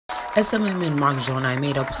Assemblyman Mark Gjonaj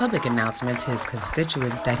made a public announcement to his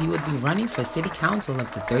constituents that he would be running for City Council of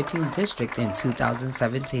the 13th District in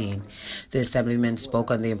 2017. The Assemblyman spoke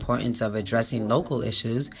on the importance of addressing local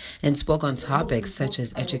issues and spoke on topics such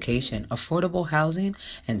as education, affordable housing,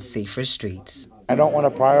 and safer streets. I don't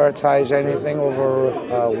want to prioritize anything over,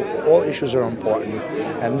 all issues are important,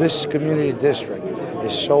 and this community district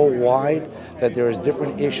is so wide that there is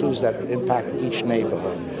different issues that impact each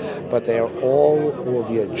neighborhood, but they are all will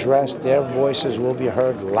be addressed, their voices will be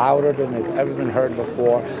heard louder than they've ever been heard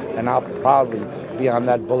before, and I'll proudly be on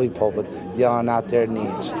that bully pulpit yelling out their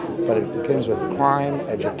needs. But it begins with crime,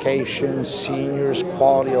 education, seniors,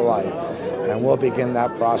 quality of life. And we'll begin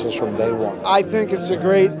that process from day one. I think it's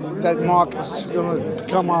great that Mark is going to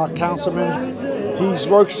become our councilman. He's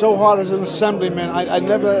worked so hard as an assemblyman.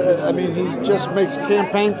 He just makes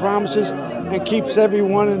campaign promises and keeps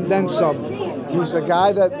everyone and then some. He's a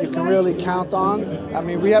guy that you can really count on. I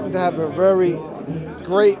mean, we happen to have a very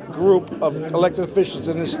great group of elected officials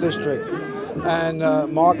in this district. And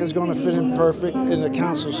Mark is going to fit in perfect in the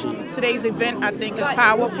council seat. Today's event, I think, is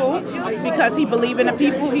powerful because he believes in the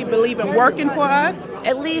people, he believes in working for us.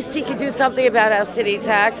 At least he could do something about our city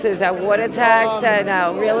taxes, our water tax, and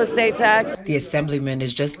our real estate tax. The Assemblyman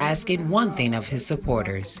is just asking one thing of his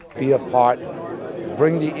supporters. Be a part.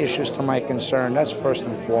 Bring the issues to my concern. That's first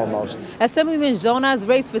and foremost. Assemblyman Gjonaj's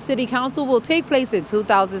race for City Council will take place in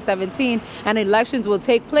 2017, and elections will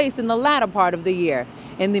take place in the latter part of the year.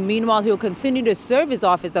 In the meanwhile, he'll continue to serve his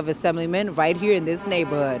office of Assemblyman right here in this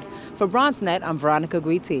neighborhood. For BronxNet, I'm Veronica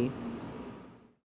Guiti.